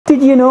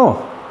Did you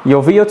know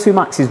your VO2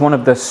 max is one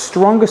of the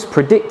strongest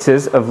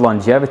predictors of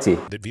longevity?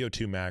 That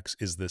VO2 max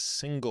is the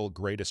single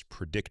greatest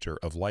predictor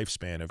of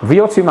lifespan.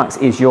 VO2 max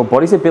is your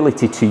body's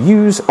ability to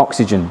use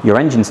oxygen, your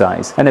engine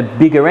size. And a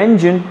bigger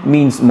engine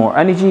means more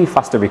energy,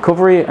 faster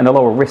recovery, and a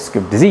lower risk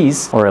of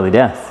disease or early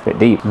death. Bit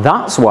deep.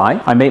 That's why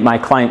I make my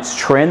clients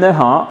train their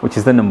heart, which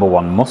is the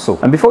 #1 muscle.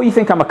 And before you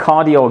think I'm a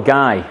cardio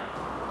guy,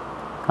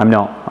 I'm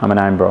not. I'm an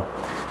iron bro.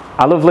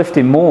 I love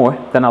lifting more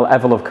than I'll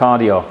ever love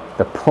cardio.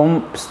 The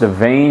pumps, the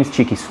veins,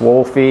 cheeky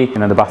swolfy,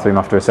 and in the bathroom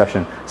after a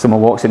session. Someone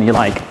walks in and you're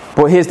like,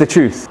 but here's the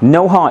truth.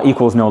 No heart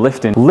equals no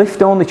lifting.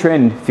 Lift-only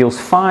training feels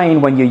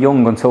fine when you're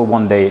young until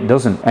one day it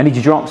doesn't.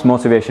 Energy drops,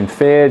 motivation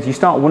fades, you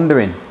start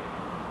wondering,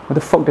 where the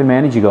fuck did my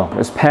energy go?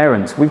 As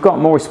parents, we've got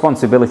more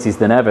responsibilities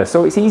than ever,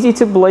 so it's easy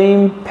to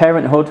blame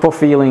parenthood for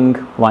feeling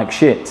like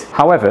shit.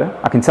 However,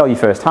 I can tell you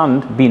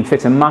firsthand, being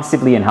fitter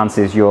massively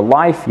enhances your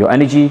life, your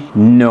energy,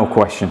 no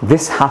question.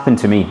 This happened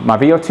to me. My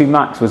VO2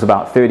 max was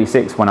about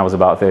 36 when I was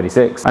about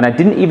 36, and I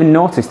didn't even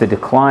notice the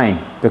decline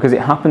because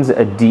it happens at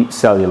a deep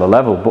cellular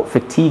level, but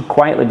fatigue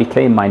quietly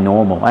became my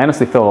normal. I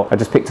honestly thought I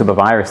just picked up a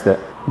virus that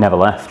never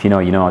left. You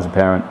know as a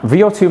parent.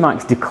 VO2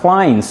 max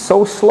declines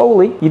so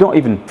slowly you don't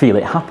even feel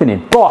it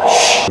happening.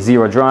 Bosh!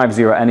 Zero drive,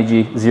 zero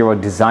energy, zero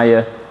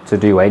desire to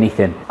do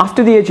anything.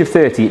 After the age of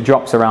 30, it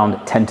drops around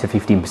 10 to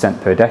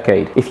 15% per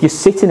decade. If you're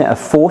sitting at a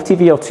 40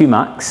 VO2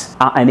 max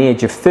at an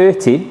age of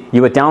 30,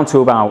 you are down to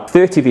about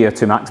 30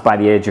 VO2 max by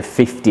the age of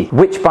 50,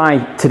 which by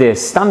today's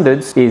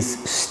standards is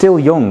still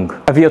young.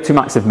 A VO2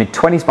 max of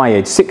mid-20s by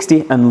age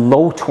 60 and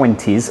low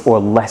 20s or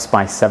less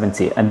by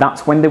 70, and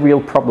that's when the real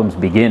problems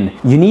begin.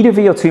 You need a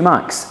VO2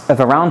 max of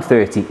around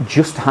 30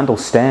 just to handle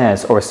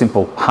stairs or a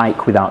simple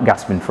hike without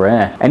gasping for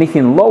air.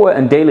 Anything lower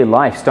and daily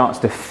life starts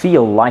to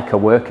feel like a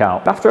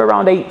workout. After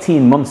around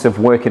 18 months of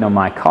working on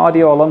my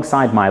cardio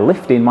alongside my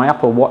lifting, my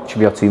Apple Watch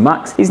VO2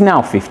 max is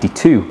now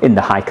 52, in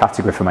the high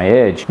category for my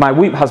age. My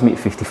Whoop has me at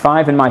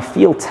 55 and my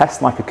field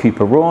test like a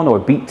Cooper run or a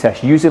beat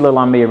test usually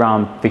land me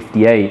around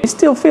 58. You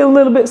still feel a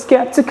little bit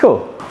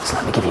skeptical? So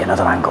let me give you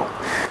another angle.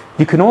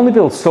 You can only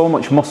build so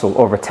much muscle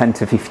over a 10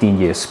 to 15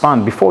 year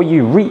span before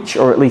you reach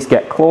or at least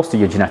get close to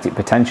your genetic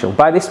potential.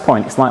 By this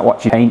point, it's like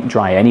watching paint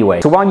dry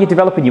anyway. So while you're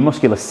developing your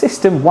muscular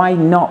system, why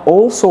not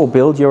also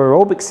build your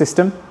aerobic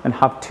system and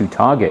have two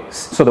targets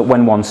so that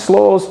when one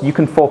slows, you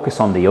can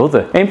focus on the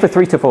other. Aim for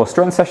 3 to 4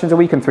 strength sessions a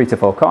week and 3 to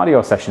 4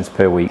 cardio sessions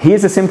per week.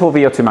 Here's a simple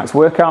VO2 max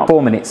workout: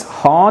 4 minutes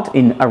hard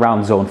in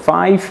around zone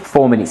 5,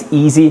 4 minutes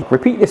easy.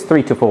 Repeat this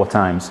 3 to 4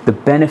 times. The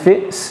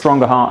benefits: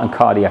 stronger heart and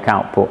cardiac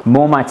output,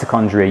 more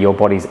mitochondria, your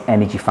body's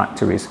energy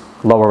factories,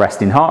 lower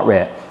resting heart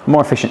rate,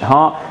 more efficient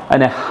heart,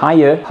 and a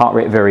higher heart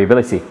rate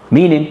variability,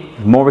 meaning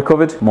more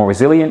recovered, more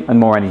resilient, and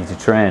more energy to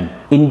train.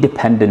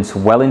 Independence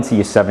well into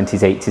your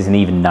 70s, 80s, and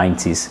even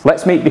 90s.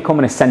 Let's make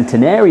becoming a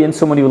centenarian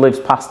someone who lives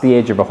past the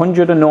age of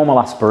 100 a normal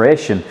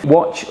aspiration.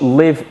 Watch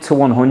Live to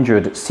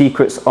 100,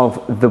 Secrets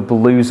of the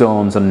Blue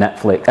Zones on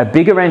Netflix. A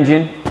bigger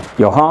engine,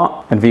 your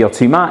heart, and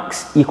VO2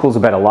 max equals a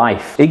better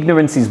life.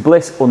 Ignorance is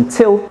bliss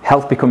until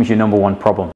health becomes your #1 problem.